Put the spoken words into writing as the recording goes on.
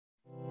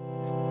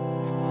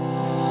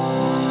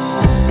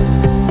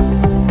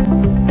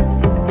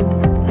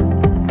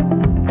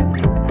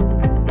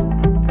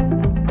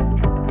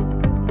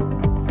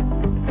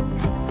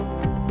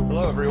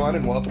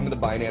Welcome to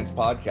the Binance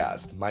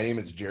Podcast. My name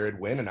is Jared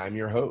Wynn, and I'm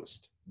your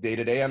host. Day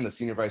to day, I'm the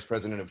Senior Vice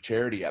President of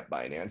Charity at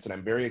Binance, and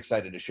I'm very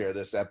excited to share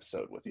this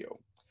episode with you.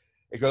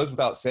 It goes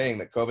without saying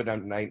that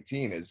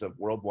COVID-19 is of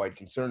worldwide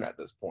concern at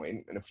this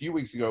point, and a few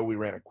weeks ago, we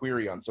ran a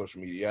query on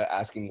social media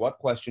asking what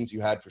questions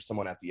you had for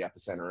someone at the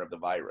epicenter of the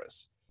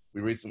virus.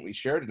 We recently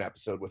shared an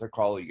episode with our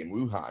colleague in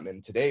Wuhan,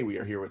 and today we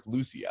are here with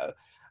Lucia,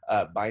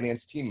 a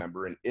Binance team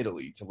member in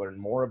Italy, to learn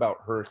more about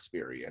her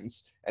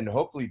experience and to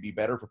hopefully be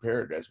better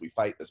prepared as we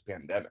fight this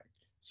pandemic.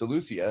 So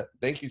Lucia,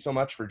 thank you so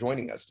much for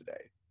joining us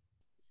today.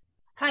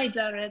 Hi,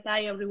 Jared.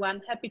 Hi,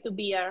 everyone. Happy to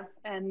be here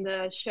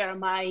and share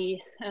my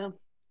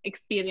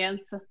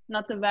experience.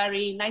 Not a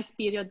very nice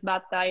period,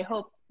 but I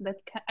hope that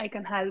I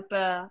can help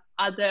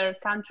other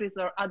countries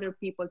or other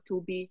people to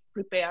be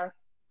prepared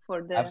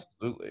for the...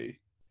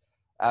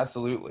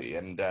 Absolutely.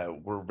 And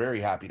we're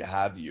very happy to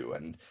have you.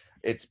 And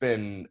it's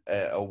been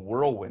a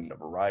whirlwind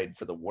of a ride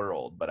for the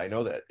world, but I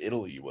know that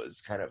Italy was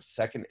kind of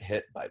second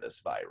hit by this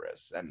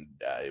virus, and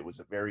it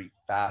was a very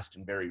fast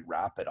and very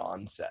rapid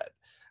onset.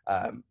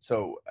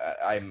 So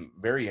I'm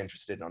very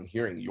interested in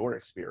hearing your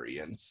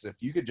experience.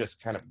 If you could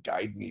just kind of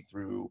guide me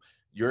through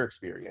your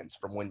experience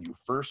from when you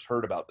first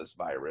heard about this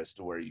virus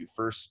to where you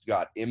first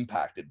got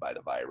impacted by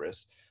the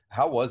virus,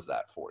 how was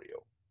that for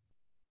you?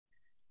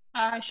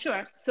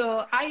 Sure.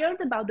 So I heard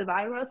about the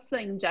virus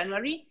in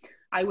January.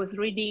 I was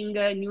reading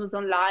news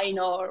online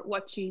or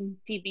watching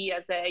TV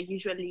as I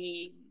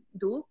usually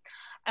do.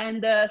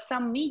 And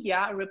some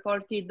media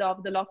reported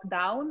of the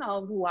lockdown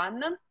of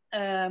Wuhan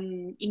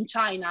in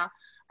China.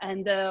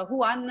 And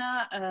Wuhan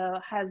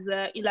has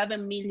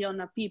 11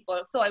 million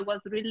people. So I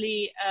was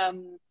really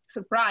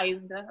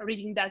surprised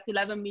reading that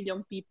 11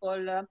 million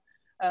people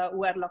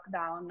were locked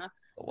down.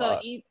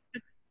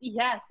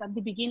 Yes, at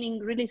the beginning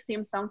really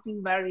seemed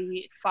something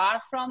very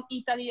far from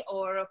Italy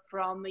or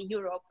from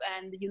Europe.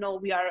 And, you know,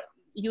 we are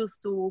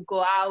used to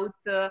go out,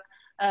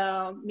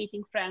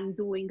 meeting friends,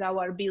 doing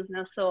our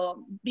business.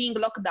 So being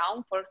locked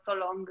down for so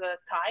long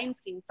time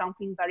seems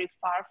something very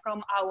far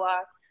from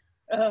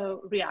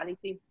our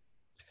reality.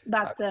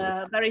 But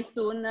very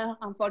soon,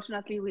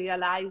 unfortunately, we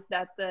realized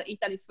that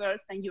Italy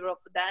first and Europe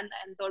then,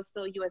 and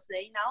also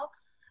USA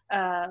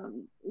now,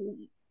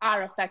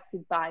 are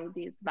affected by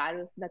this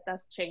virus that has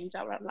changed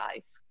our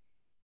life.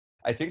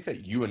 I think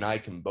that you and I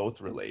can both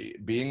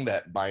relate, being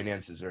that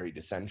Binance is very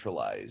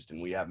decentralized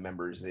and we have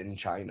members in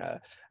China.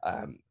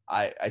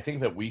 I think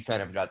that we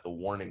kind of got the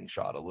warning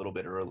shot a little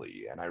bit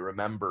early. And I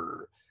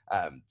remember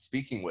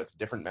speaking with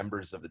different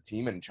members of the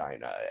team in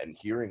China and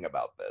hearing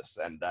about this.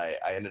 And I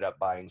ended up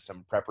buying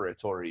some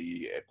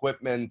preparatory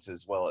equipment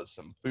as well as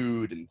some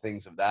food and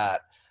things of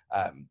that.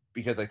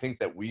 Because I think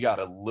that we got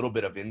a little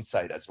bit of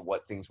insight as to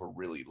what things were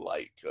really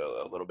like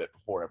a little bit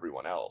before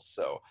everyone else.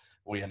 So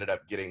we ended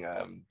up getting,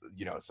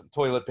 some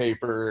toilet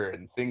paper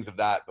and things of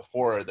that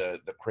before the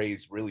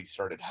craze really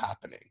started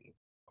happening.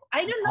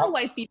 I don't know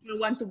why people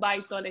want to buy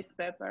toilet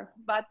paper,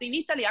 but in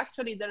Italy,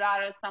 actually, there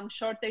are some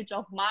shortage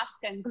of masks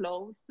and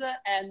gloves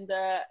and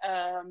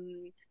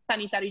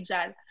sanitary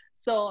gel.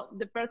 So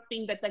the first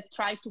thing that I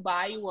tried to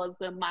buy was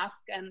a mask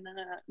and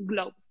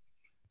gloves.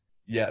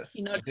 Yes.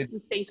 In order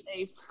to stay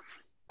safe.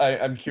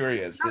 I'm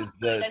curious,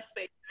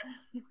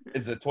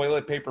 is the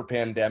toilet paper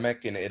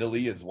pandemic in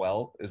Italy as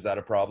well? Is that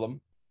a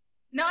problem?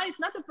 No, it's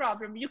not a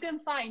problem. You can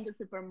find the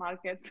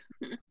supermarket.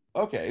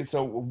 Okay,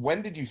 so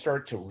when did you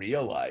start to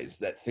realize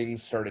that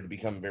things started to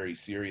become very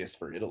serious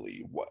for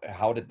Italy?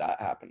 How did that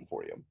happen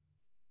for you?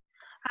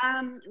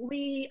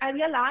 I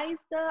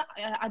realized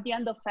at the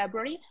end of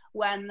February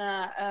when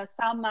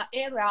some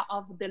area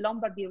of the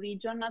Lombardy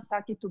region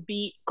started to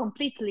be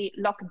completely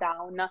locked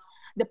down.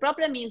 The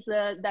problem is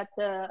that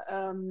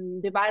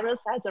the virus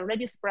has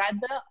already spread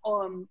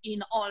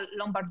in all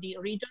Lombardy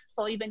region.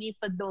 So even if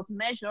those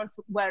measures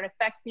were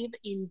effective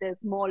in the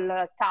small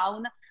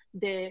town,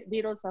 the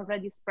virus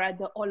already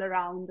spread all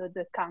around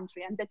the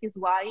country. And that is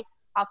why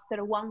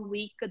after 1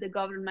 week, the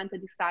government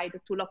decided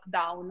to lock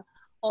down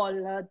all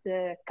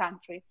the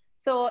country.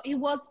 So it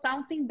was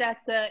something that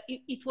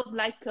it was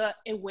like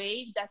a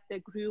wave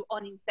that grew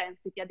on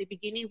intensity. At the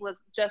beginning, it was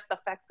just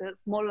affected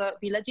smaller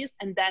villages,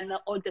 and then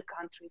all the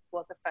countries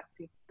was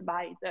affected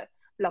by the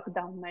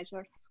lockdown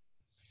measures.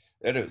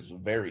 It is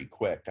very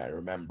quick. I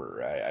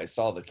remember I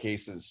saw the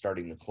cases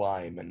starting to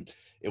climb, and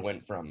it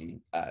went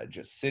from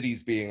just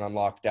cities being on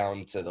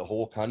lockdown to the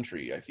whole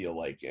country. I feel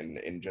like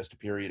in just a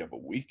period of a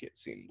week, it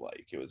seemed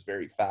like it was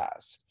very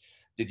fast.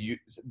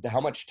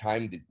 How much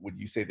time would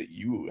you say that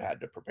you had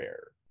to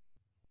prepare?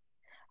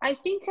 I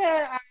think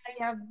I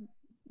have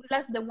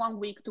less than 1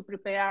 week to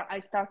prepare. I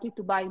started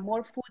to buy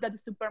more food at the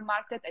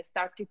supermarket. I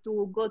started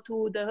to go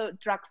to the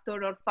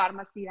drugstore or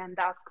pharmacy and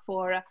ask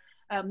for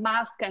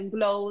mask and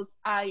gloves.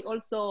 I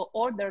also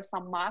ordered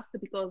some masks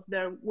because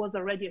there was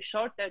already a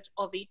shortage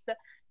of it,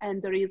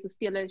 and there is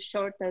still a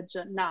shortage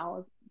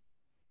now.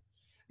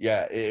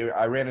 Yeah,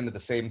 I ran into the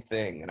same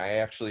thing, and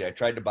I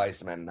tried to buy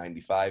some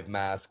N95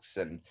 masks,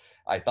 and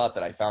I thought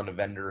that I found a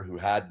vendor who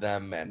had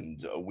them,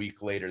 and a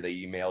week later they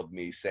emailed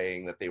me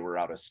saying that they were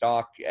out of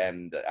stock,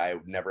 and I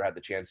never had the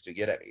chance to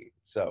get any.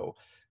 So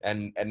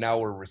And now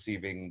we're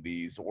receiving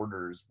these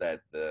orders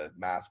that the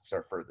masks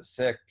are for the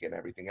sick and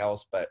everything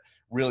else, but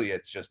really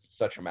it's just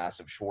such a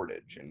massive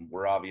shortage. And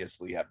we're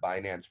obviously at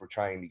Binance, we're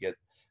trying to get,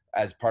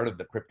 as part of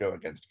the Crypto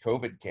Against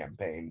COVID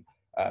campaign,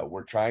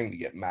 we're trying to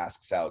get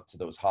masks out to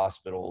those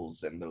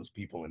hospitals and those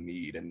people in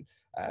need. And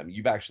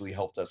you've actually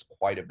helped us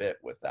quite a bit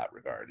with that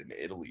regard in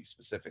Italy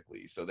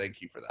specifically. So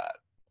thank you for that.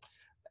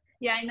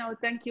 Yeah, I know.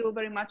 Thank you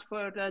very much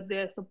for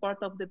the support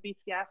of the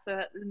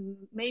BCF.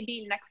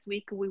 Maybe next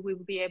week we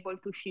will be able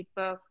to ship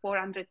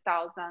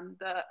 400,000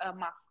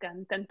 masks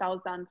and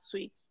 10,000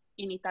 suites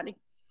in Italy.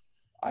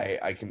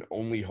 I can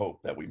only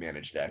hope that we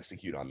manage to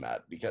execute on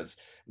that, because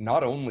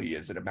not only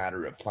is it a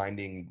matter of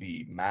finding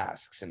the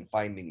masks and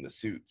finding the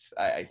suits,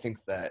 I think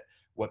that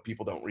what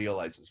people don't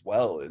realize as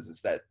well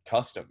is that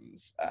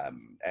customs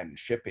and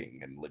shipping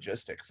and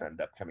logistics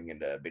end up coming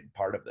into a big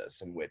part of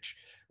this, in which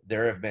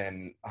there have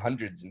been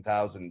hundreds and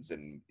thousands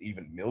and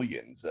even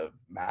millions of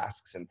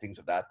masks and things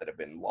of that have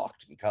been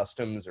locked in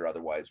customs or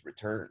otherwise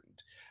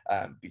returned,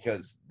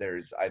 because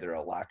there's either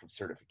a lack of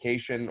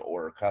certification,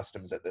 or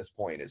customs at this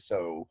point is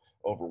so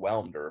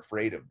overwhelmed or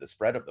afraid of the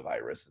spread of the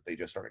virus that they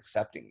just aren't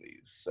accepting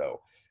these.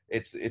 So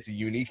it's a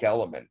unique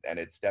element, and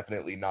it's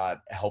definitely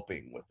not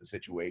helping with the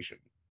situation.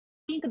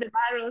 I think the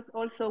virus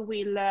also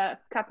will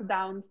cut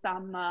down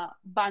some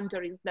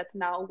boundaries that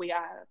now we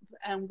have,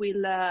 and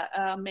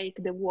will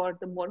make the world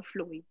more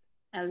fluid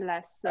and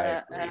less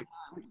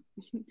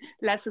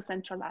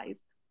centralized.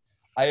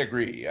 I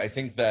agree. I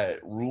think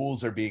that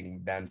rules are being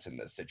bent in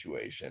this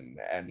situation.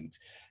 And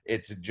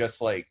it's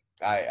just like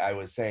I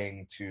was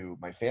saying to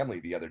my family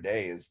the other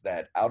day, is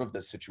that out of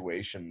this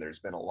situation, there's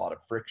been a lot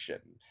of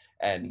friction,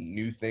 and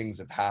new things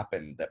have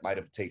happened that might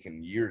have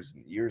taken years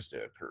and years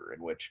to occur,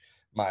 in which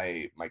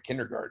my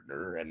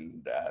kindergartner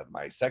and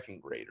my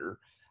second grader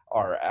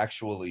are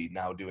actually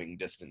now doing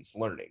distance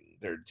learning.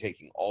 They're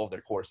taking all of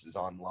their courses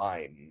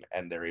online,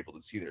 and they're able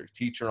to see their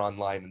teacher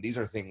online. And these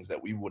are things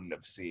that we wouldn't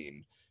have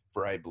seen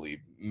for, I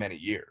believe, many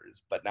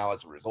years. But now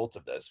as a result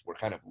of this, we're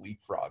kind of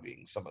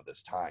leapfrogging some of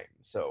this time.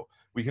 So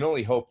we can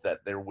only hope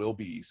that there will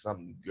be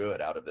some good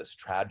out of this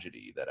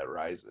tragedy that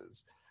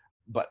arises.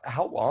 But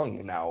how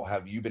long now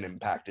have you been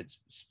impacted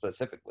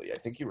specifically? I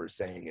think you were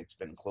saying it's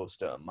been close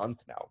to a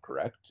month now,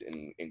 correct?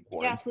 In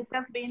quarantine? Yes, it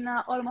has been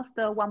almost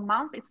 1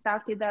 month. It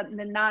started at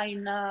the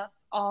 9th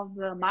of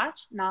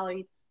March. Now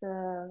it's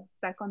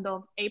 2nd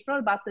of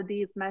April, but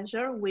this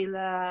measure will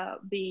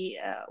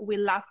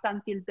last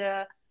until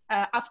the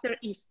after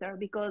Easter,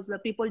 because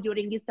people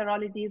during Easter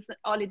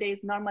holidays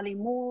normally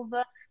move.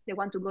 They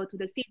want to go to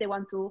the sea. They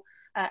want to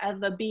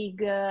have a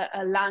big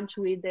lunch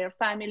with their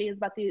families,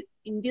 but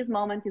in this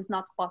moment it's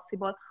not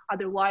possible.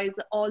 Otherwise,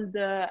 all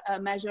the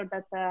measures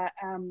that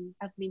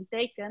have been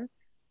taken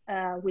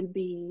will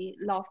be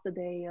lost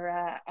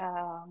their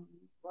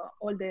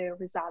all the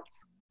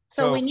results.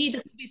 So we need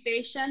to be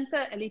patient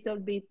a little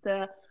bit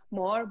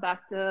more,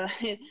 but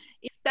it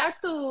starts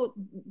to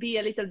be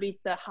a little bit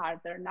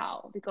harder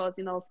now, because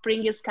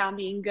spring is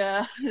coming,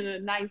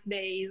 nice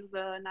days,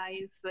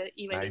 nice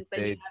evenings, nice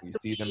days, and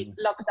you have to be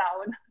locked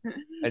down.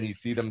 And you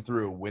see them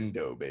through a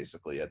window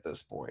basically at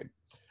this point.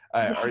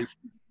 Yes.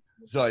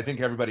 So I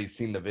think everybody's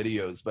seen the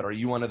videos, but are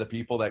you one of the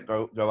people that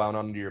go out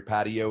onto your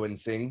patio and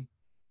sing?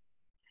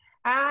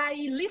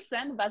 I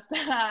listen, but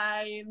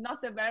I'm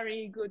not a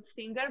very good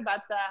singer,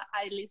 but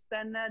I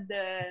listen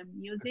the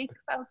music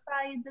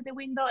outside the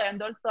window,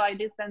 and also I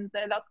listen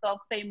to a lot of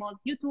famous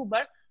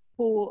YouTubers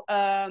who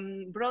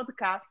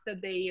broadcast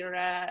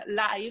their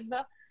live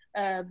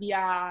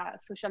via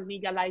social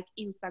media like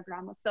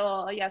Instagram.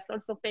 So yes,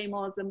 also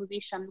famous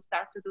musicians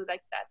start to do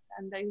like that,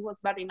 and it was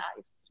very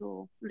nice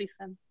to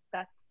listen to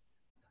that.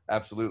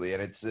 Absolutely.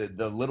 And it's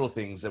the little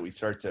things that we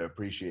start to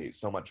appreciate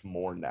so much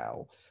more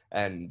now.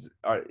 And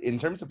in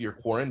terms of your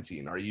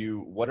quarantine,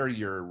 what are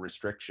your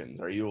restrictions?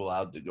 Are you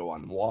allowed to go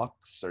on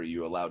walks? Are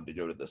you allowed to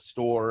go to the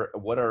store?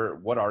 What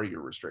are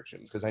your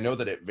restrictions? Because I know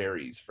that it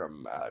varies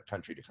from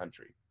country to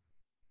country.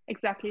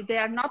 Exactly. They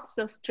are not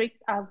so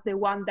strict as the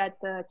one that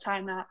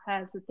China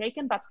has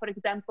taken. But for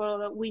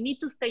example, we need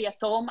to stay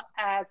at home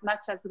as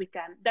much as we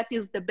can. That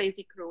is the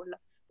basic rule.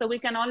 So we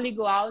can only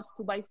go out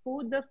to buy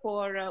food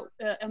for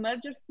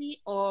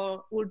emergency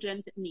or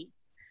urgent needs.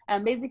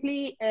 And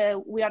basically,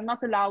 we are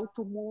not allowed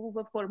to move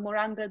for more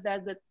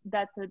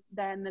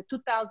than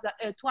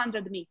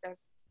 200 meters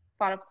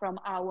far from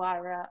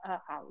our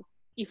house,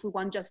 if we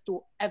want just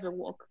to ever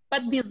walk.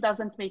 But this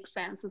doesn't make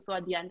sense. So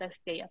at the end, I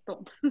stay at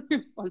home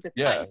all the time.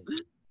 Yeah.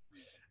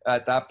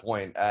 At that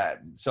point,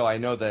 so I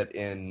know that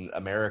in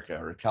America,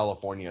 or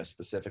California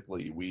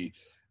specifically,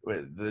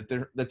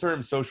 the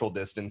term social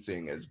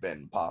distancing has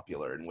been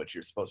popular, in which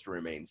you're supposed to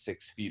remain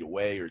 6 feet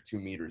away or 2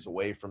 meters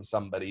away from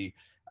somebody,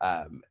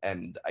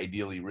 and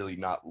ideally really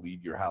not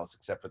leave your house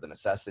except for the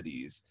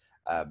necessities.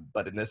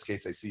 But in this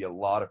case, I see a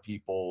lot of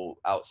people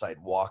outside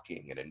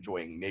walking and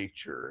enjoying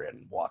nature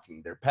and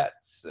walking their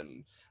pets.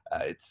 And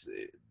it's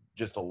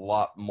just a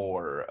lot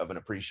more of an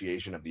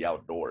appreciation of the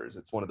outdoors.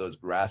 It's one of those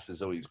grass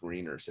is always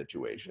greener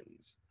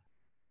situations.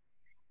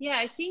 Yeah,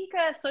 I think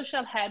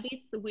social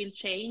habits will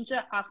change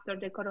after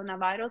the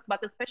coronavirus,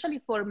 but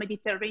especially for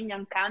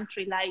Mediterranean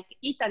country like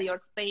Italy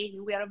or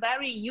Spain, we are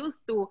very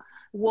used to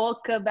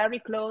walk very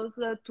close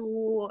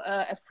to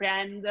a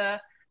friend.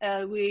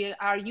 We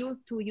are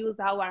used to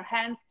use our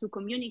hands to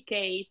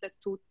communicate,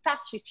 to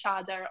touch each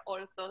other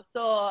also.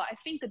 So I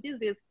think this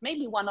is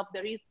maybe one of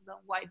the reasons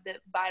why the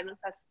virus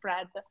has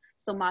spread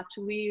so much.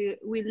 We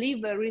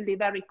live really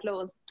very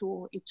close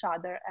to each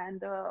other,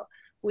 and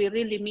we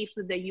really miss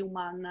the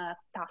human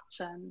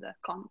touch and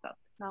contact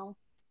now.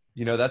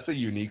 You know, that's a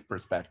unique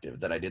perspective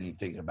that I didn't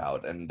think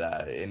about. And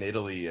in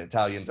Italy,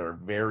 Italians are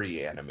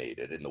very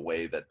animated in the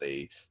way that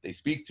they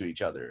speak to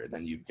each other. And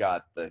then you've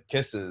got the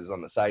kisses on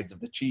the sides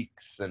of the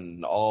cheeks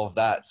and all of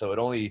that. So it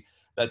only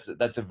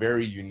that's a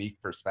very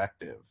unique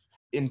perspective.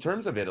 In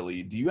terms of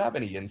Italy, do you have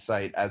any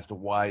insight as to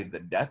why the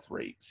death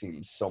rate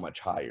seems so much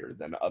higher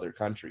than other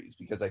countries?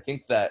 Because I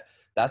think that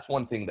that's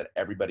one thing that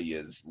everybody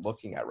is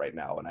looking at right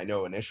now. And I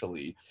know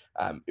initially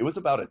it was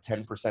about a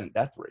 10%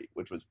 death rate,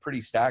 which was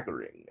pretty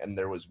staggering. And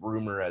there was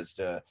rumor as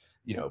to,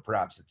 you know,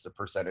 perhaps it's a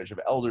percentage of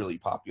elderly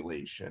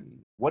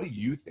population. What do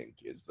you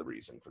think is the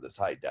reason for this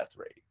high death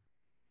rate?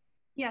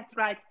 Yes,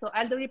 right. So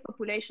elderly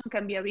population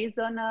can be a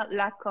reason.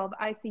 Lack of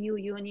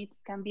ICU units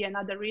can be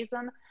another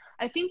reason.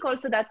 I think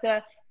also that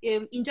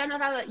in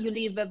general you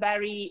live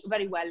very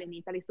very well in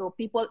Italy. So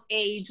people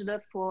aged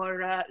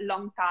for a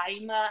long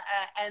time,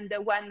 and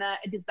when a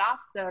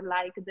disaster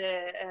like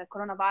the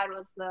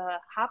coronavirus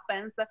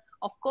happens,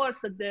 of course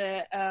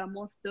the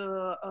most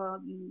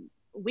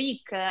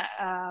weak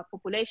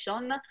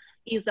population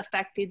is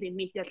affected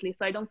immediately.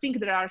 So I don't think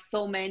there are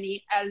so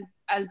many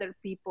older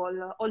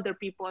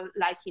people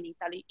like in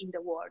Italy in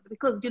the world,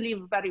 because you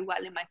live very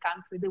well in my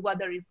country. The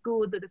weather is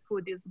good, the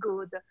food is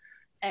good,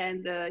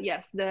 and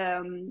yes,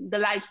 the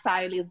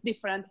lifestyle is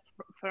different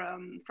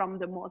from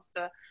the most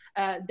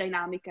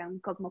dynamic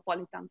and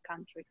cosmopolitan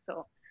country.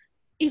 So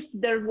if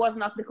there was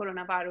not the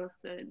coronavirus,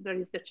 there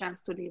is the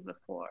chance to live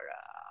for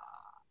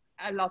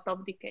a lot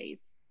of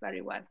decades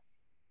very well.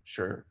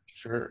 Sure,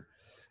 sure.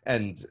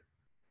 And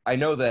I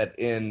know that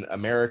in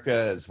America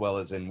as well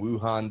as in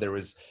Wuhan, there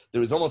was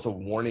almost a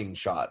warning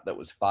shot that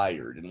was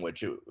fired in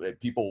which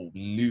people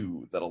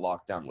knew that a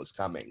lockdown was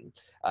coming,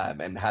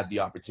 and had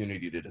the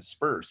opportunity to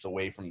disperse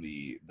away from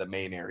the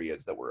main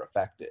areas that were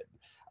affected.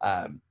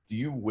 Do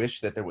you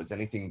wish that there was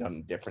anything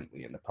done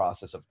differently in the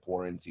process of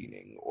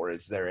quarantining, or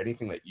is there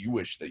anything that you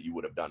wish that you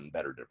would have done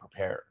better to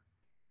prepare?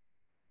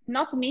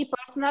 Not me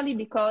personally,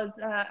 because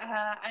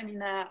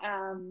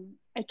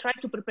I tried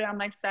to prepare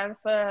myself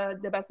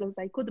the best as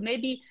I could.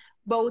 Maybe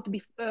both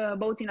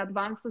in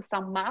advance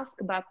some mask,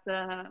 but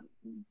I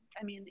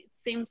mean it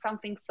seems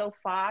something so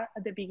far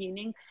at the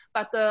beginning.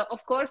 But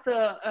of course,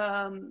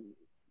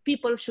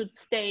 people should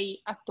stay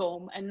at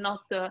home and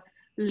not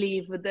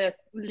leave their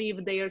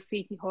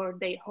city or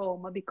their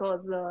home,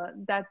 because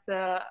that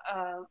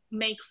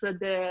makes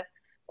the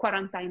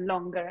quarantine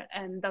longer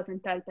and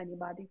doesn't help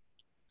anybody.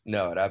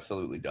 No, it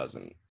absolutely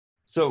doesn't.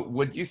 So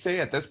would you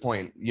say at this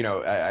point, you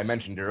know, I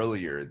mentioned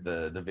earlier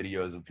the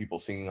videos of people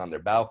singing on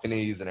their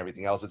balconies and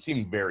everything else, it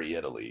seemed very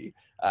Italy.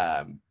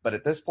 But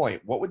at this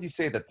point, what would you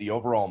say that the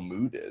overall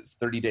mood is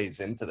 30 days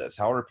into this?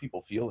 How are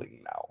people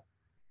feeling now?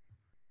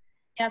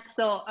 Yes,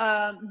 so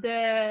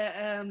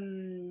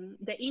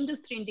the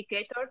industry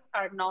indicators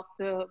are not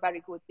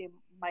very good in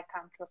my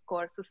country, of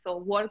course. So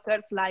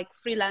workers like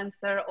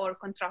freelancer or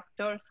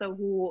contractors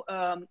who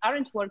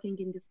aren't working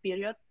in this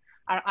period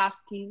are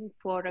asking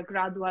for a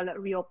gradual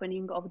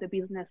reopening of the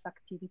business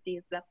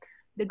activities.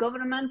 The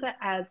government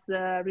has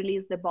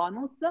released the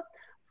bonus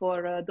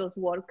for those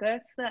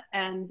workers.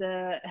 And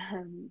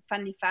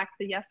funny fact,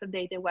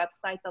 yesterday the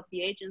website of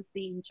the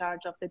agency in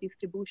charge of the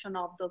distribution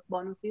of those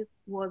bonuses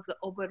was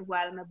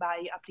overwhelmed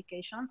by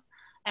applications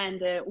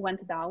and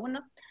went down.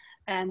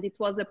 And it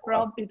was it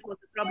was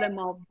a problem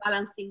of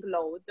balancing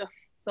load.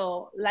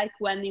 So like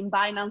when in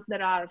Binance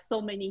there are so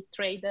many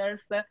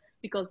traders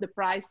because the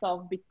price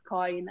of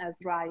Bitcoin has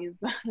risen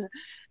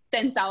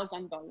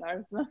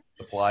 $10,000.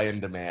 Supply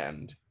and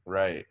demand,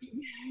 right?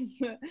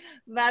 Yes.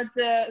 But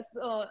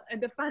so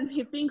the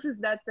funny thing is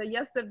that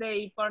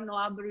yesterday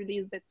Pornhub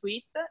released a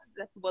tweet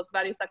that was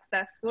very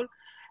successful,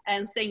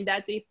 and saying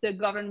that if the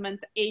government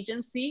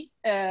agency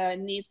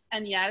needs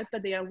any help,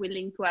 they are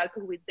willing to help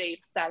with their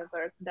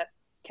servers that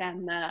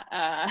can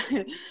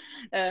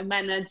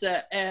manage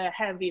a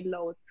heavy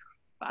load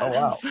Oh,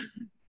 balance. wow.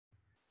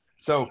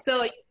 So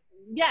So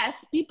yes,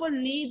 people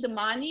need the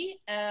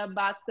money,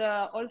 but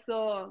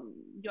also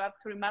you have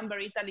to remember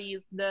Italy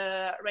is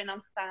the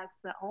Renaissance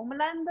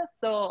homeland.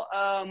 So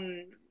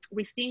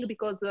we sing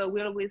because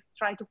we always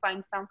try to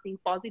find something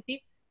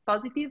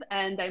positive,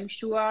 and I'm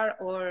sure,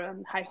 or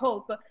I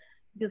hope,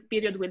 this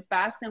period will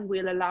pass and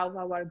will allow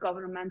our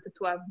government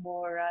to have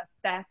more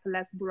tech,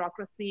 less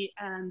bureaucracy,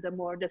 and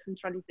more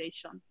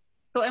decentralization.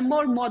 So a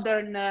more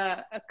modern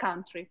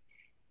country.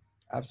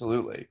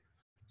 absolutely.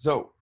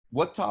 So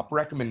what top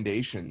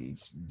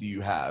recommendations do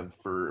you have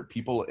for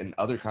people in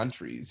other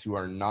countries who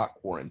are not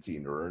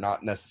quarantined or are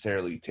not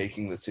necessarily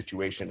taking the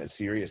situation as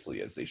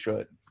seriously as they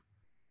should?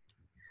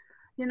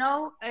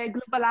 A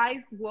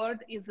globalized world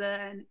is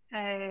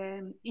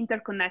an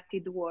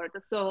interconnected world.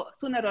 So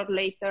sooner or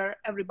later,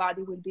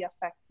 everybody will be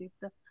affected.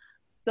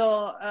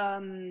 So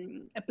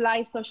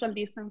apply social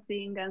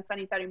distancing and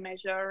sanitary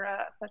measure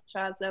such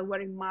as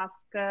wearing mask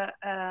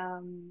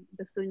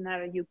the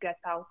sooner you get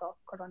out of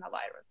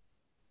coronavirus.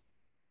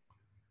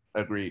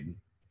 Agreed.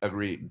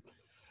 Agreed.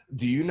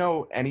 Do you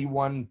know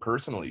anyone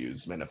personally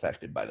who's been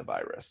affected by the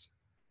virus?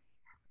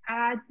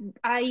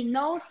 I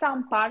know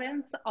some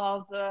parents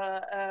of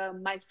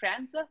my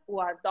friends who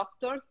are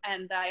doctors,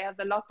 and I have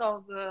a lot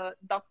of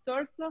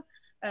doctors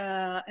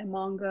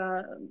among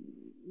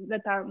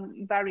that are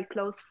very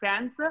close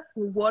friends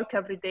who work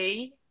every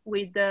day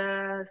with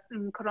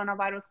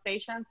coronavirus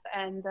patients,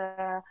 and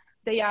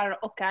they are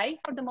okay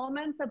for the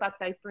moment, but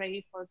I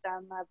pray for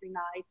them every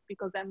night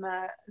because I'm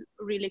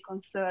really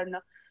concerned.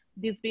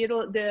 This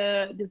virus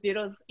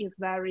is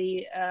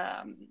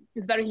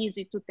it's very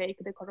easy to take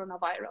the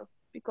coronavirus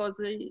because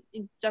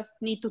you just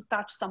need to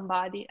touch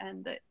somebody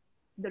and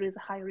there is a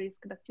high risk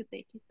that you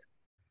take it.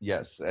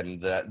 Yes,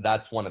 and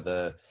that's one of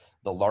the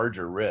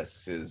larger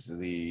risks is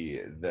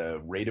the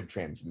rate of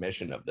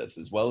transmission of this,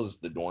 as well as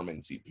the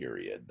dormancy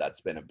period.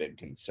 That's been a big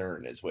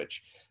concern, is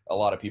which a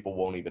lot of people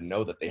won't even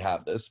know that they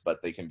have this,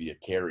 but they can be a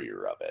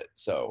carrier of it.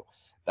 So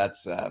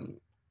that's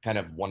kind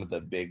of one of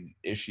the big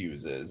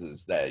issues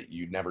is that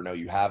you never know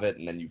you have it,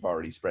 and then you've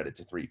already spread it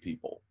to 3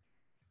 people.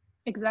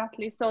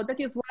 Exactly. So that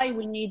is why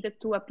we need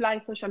to apply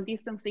social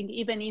distancing,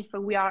 even if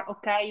we are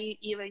okay,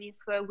 even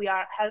if we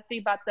are healthy.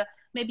 But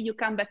maybe you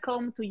come back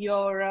home to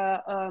your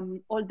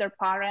older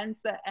parents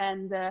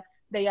and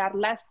they are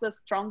less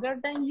stronger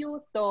than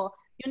you. So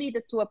you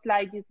need to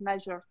apply these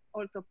measures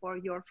also for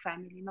your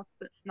family,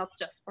 not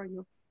just for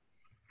you.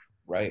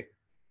 Right.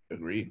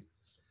 Agreed.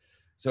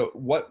 So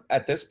what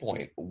at this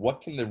point,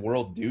 what can the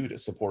world do to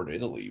support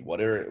Italy?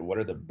 What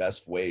are the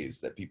best ways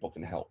that people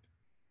can help?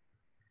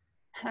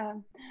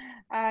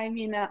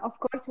 Of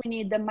course, we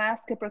need the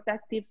mask,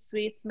 protective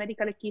suits,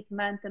 medical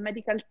equipment, a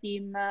medical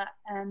team,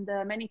 and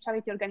many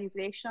charity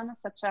organizations,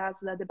 such as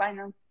the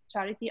Binance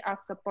Charity, are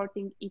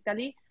supporting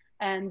Italy.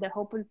 And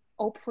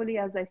hopefully,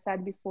 as I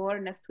said before,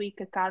 next week,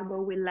 a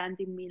cargo will land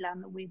in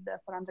Milan with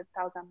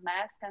 400,000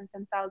 masks and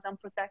 10,000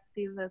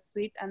 protective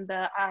suits. And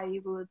I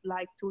would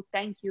like to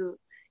thank you,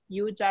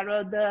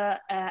 Jared,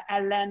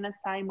 Ellen,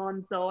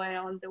 Simon, Zoe,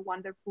 all the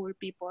wonderful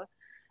people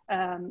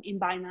in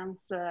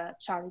Binance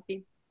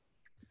Charity.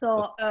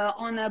 So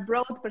on a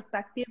broad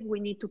perspective, we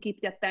need to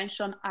keep the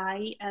attention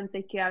high and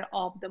take care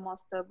of the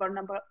most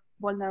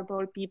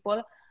vulnerable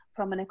people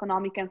from an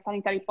economic and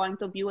sanitary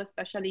point of view,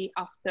 especially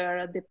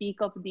after the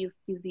peak of this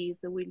disease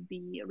will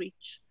be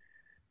reached.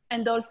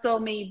 And also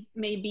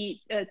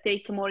maybe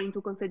take more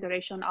into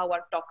consideration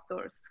our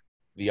doctors.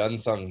 The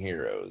unsung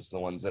heroes, the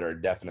ones that are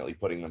definitely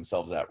putting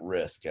themselves at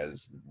risk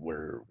as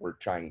we're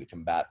trying to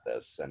combat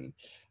this. And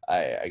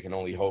I can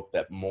only hope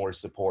that more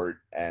support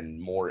and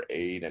more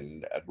aid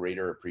and a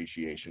greater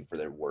appreciation for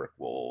their work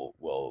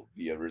will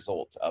be a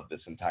result of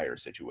this entire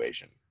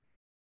situation.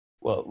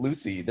 Well,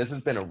 Lucy, this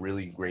has been a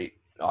really great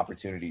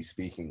opportunity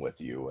speaking with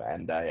you,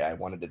 and I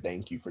wanted to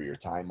thank you for your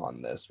time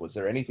on this. Was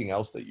there anything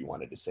else that you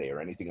wanted to say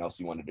or anything else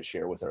you wanted to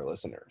share with our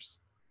listeners?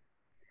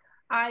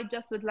 I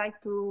just would like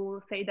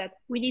to say that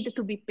we need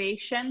to be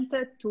patient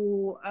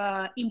to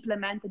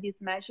implement these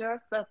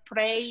measures,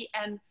 pray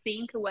and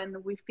think when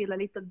we feel a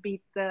little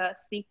bit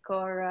sick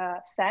or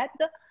sad,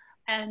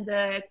 and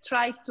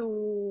try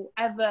to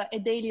have a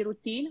daily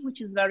routine, which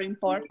is very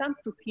important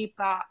to keep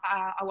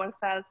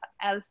ourselves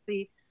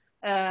healthy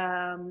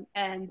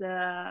and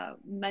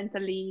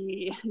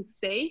mentally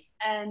safe,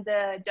 and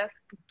just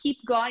keep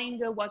going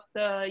what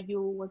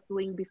you was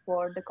doing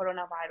before the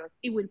coronavirus.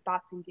 It will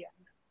pass in the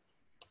end.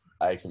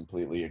 I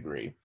completely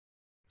agree.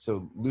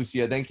 So,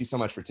 Lucia, thank you so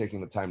much for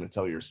taking the time to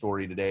tell your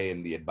story today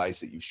and the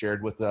advice that you've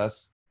shared with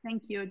us.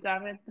 Thank you,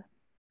 Jared.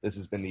 This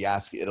has been the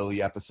Ask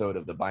Italy episode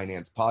of the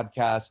Binance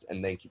podcast,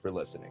 and thank you for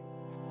listening.